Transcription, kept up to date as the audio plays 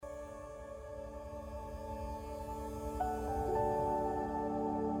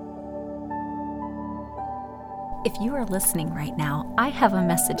If you are listening right now, I have a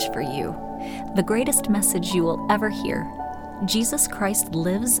message for you. The greatest message you will ever hear. Jesus Christ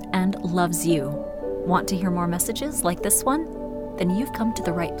lives and loves you. Want to hear more messages like this one? Then you've come to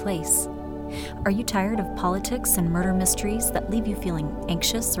the right place. Are you tired of politics and murder mysteries that leave you feeling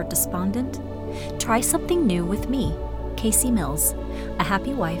anxious or despondent? Try something new with me, Casey Mills, a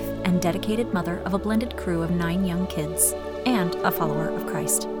happy wife and dedicated mother of a blended crew of 9 young kids, and a follower of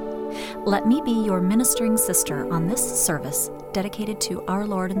Christ. Let me be your ministering sister on this service dedicated to our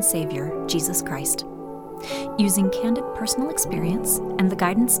Lord and Savior, Jesus Christ. Using candid personal experience and the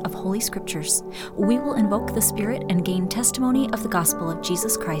guidance of Holy Scriptures, we will invoke the Spirit and gain testimony of the gospel of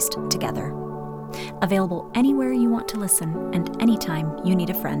Jesus Christ together. Available anywhere you want to listen and anytime you need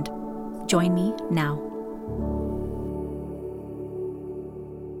a friend. Join me now.